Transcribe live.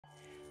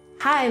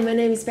Hi, my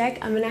name is Beck.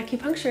 I'm an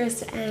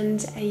acupuncturist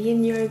and a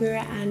Yin Yoga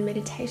and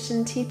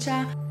meditation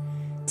teacher.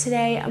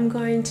 Today I'm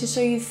going to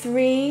show you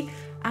 3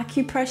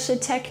 acupressure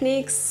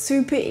techniques,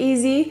 super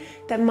easy,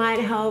 that might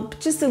help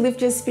just to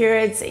lift your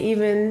spirits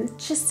even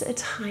just a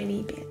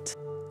tiny bit.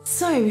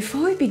 So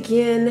before we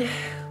begin,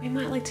 we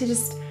might like to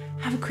just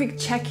have a quick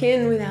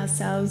check-in with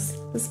ourselves.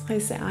 Let's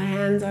place our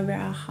hands over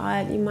our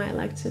heart. You might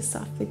like to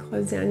softly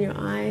close down your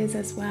eyes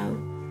as well.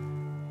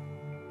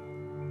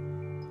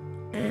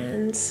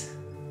 And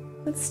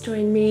let's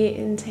join me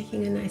in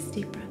taking a nice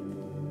deep breath.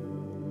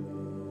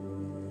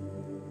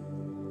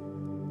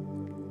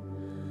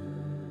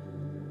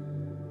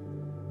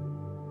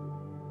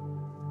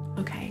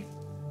 Okay,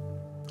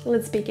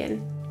 let's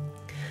begin.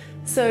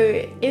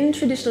 So in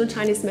traditional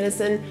Chinese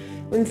medicine,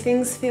 when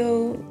things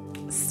feel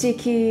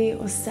sticky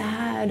or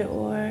sad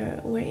or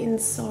we're in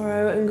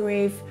sorrow and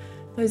grief,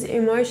 those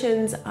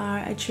emotions are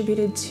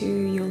attributed to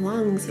your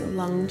lungs, your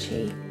lung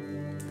qi.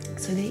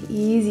 So the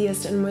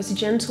easiest and most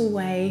gentle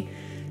way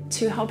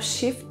to help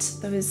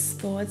shift those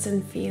thoughts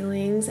and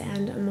feelings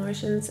and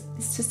emotions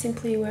is to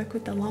simply work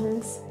with the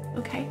lungs,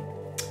 okay?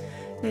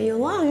 Now your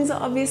lungs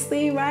are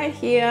obviously right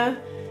here,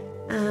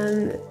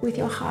 with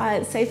your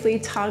heart safely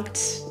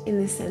tucked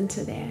in the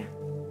center there.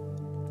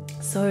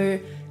 So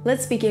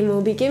let's begin.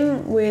 We'll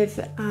begin with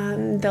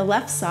the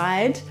left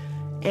side,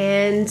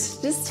 and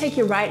just take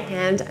your right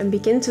hand and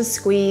begin to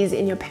squeeze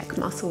in your pec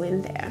muscle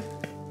in there.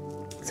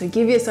 So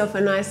give yourself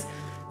a nice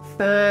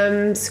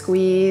firm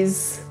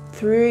squeeze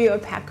through your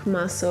pec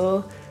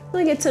muscle.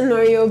 Really get to know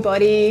your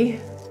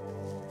body.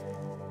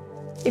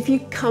 If you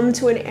come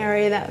to an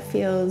area that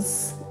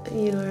feels,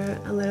 you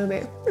know, a little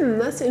bit,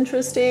 that's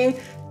interesting,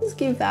 just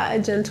give that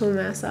a gentle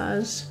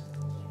massage.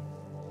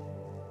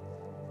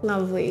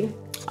 Lovely.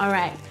 All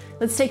right,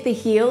 let's take the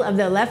heel of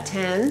the left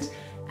hand,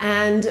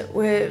 and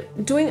we're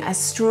doing a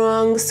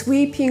strong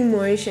sweeping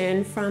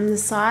motion from the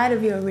side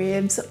of your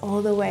ribs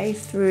all the way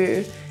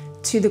through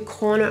to the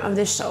corner of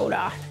the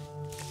shoulder.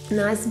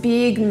 Nice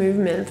big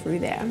movement through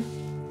there.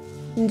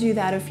 And do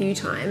that a few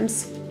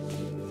times.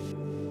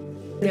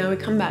 Now we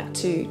come back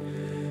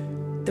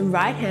to the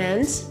right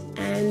hand,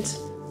 and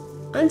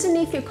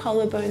underneath your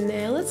collarbone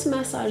there, let's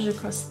massage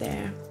across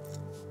there.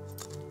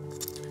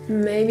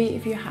 Maybe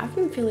if you have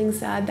been feeling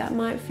sad, that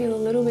might feel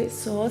a little bit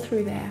sore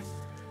through there.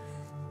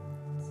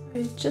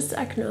 So just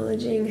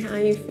acknowledging how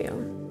you feel.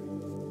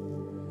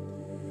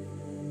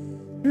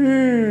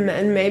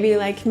 And maybe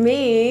like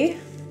me,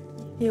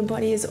 your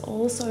body is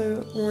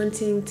also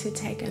wanting to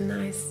take a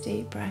nice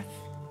deep breath.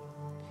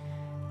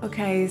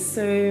 Okay,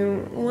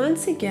 so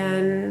once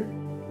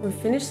again, we've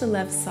finished the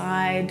left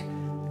side.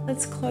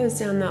 Let's close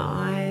down the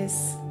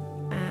eyes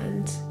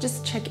and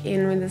just check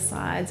in with the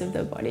sides of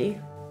the body.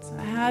 So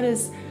how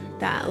does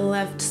that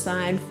left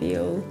side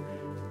feel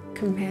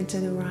compared to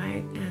the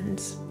right?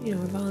 And you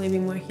know, we've only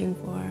been working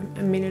for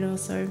a minute or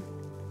so.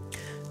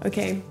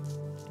 Okay,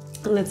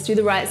 let's do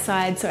the right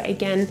side. So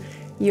again,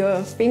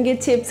 your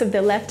fingertips of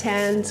the left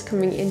hand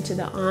coming into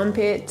the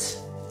armpit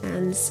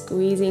and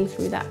squeezing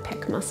through that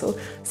pec muscle.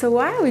 So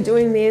why are we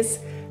doing this?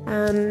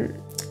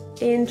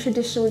 In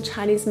traditional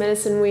Chinese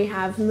medicine, we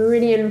have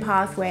meridian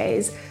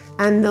pathways,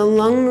 and the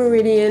lung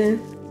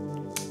meridian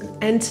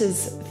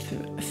enters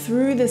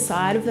through the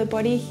side of the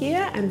body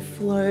here and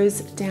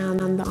flows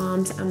down on the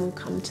arms, and we'll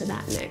come to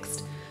that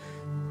next.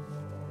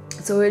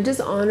 So we're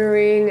just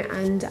honoring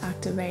and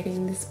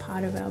activating this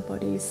part of our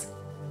bodies.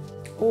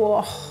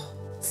 Oh,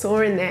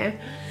 sore in there.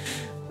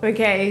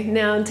 Okay,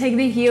 now take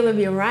the heel of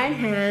your right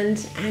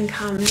hand and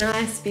come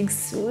nice big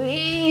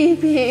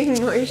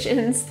sweeping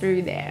motions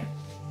through there.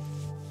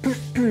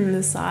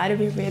 The side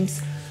of your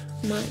ribs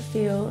might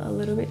feel a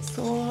little bit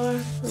sore,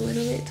 a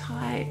little bit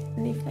tight,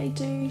 and if they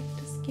do,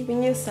 just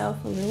giving yourself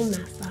a little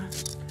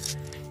massage.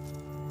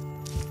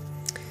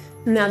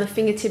 Now the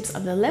fingertips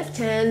of the left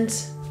hand,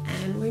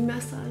 and we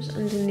massage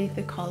underneath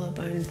the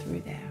collarbone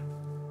through there.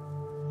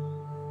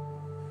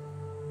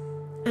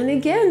 And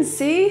again,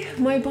 see,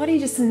 my body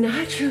just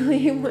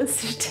naturally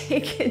wants to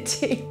take a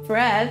deep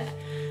breath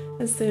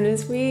as soon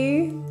as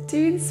we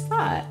do this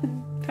part.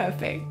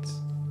 Perfect.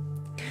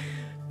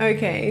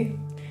 Okay,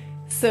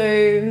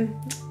 so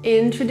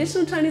in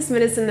traditional Chinese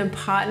medicine, the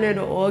partnered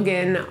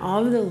organ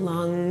of the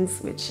lungs,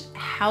 which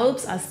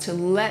helps us to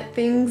let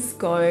things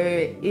go,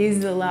 is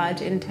the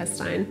large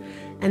intestine.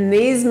 And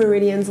these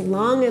meridians,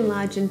 long and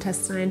large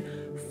intestine,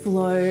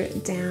 flow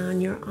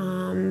down your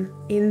arm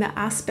in the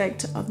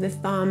aspect of the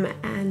thumb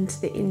and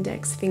the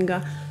index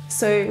finger.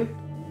 So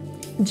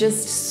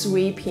just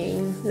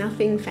sweeping,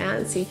 nothing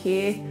fancy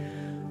here.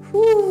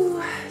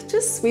 Whew,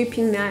 just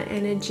sweeping that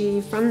energy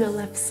from the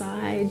left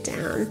side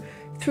down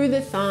through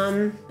the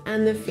thumb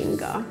and the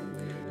finger.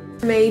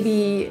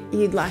 Maybe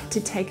you'd like to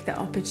take the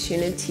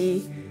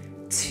opportunity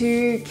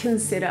to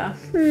consider,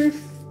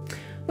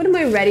 what am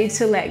I ready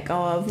to let go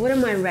of? What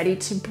am I ready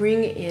to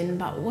bring in?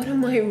 But what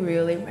am I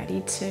really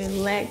ready to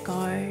let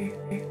go?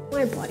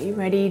 My body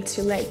ready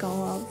to let go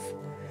of?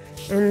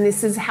 And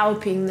this is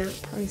helping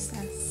that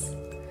process.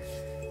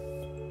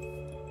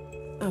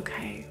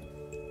 Okay.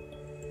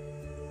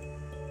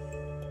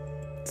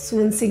 So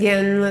once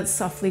again, let's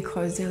softly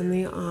close down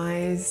the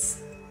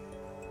eyes.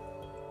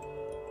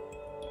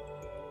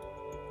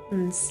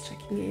 And just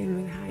checking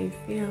in with how you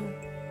feel.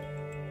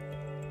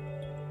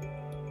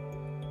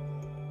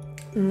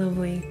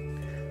 Lovely.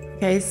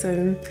 Okay,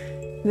 so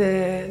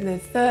the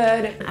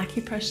third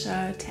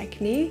acupressure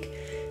technique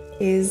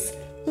is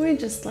we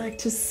just like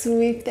to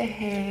sweep the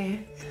hair.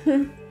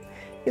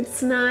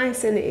 It's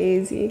nice and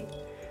easy.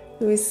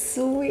 We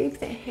sweep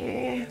the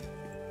hair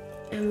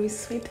and we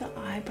sweep the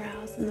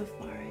eyebrows and the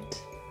forehead.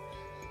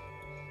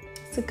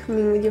 So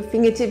coming with your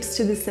fingertips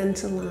to the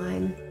center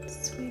line,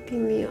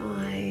 sweeping the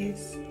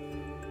eyes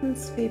and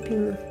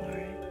sweeping the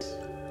forehead.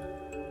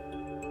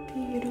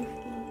 Beautiful.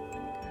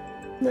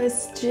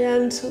 Nice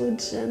gentle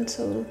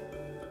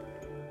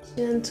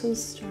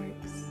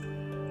strokes.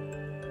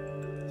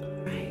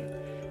 Right.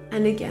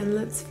 And again,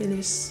 let's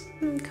finish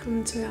and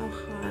come to our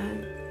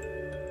heart.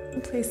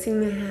 And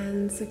placing the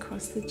hands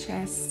across the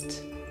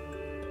chest.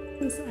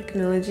 Just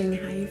acknowledging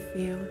how you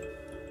feel.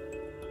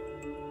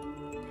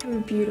 Have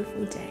a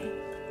beautiful day.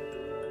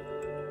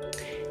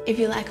 If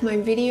you like my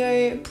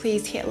video,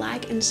 please hit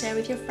like and share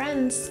with your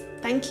friends.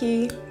 Thank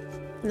you.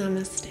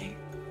 Namaste.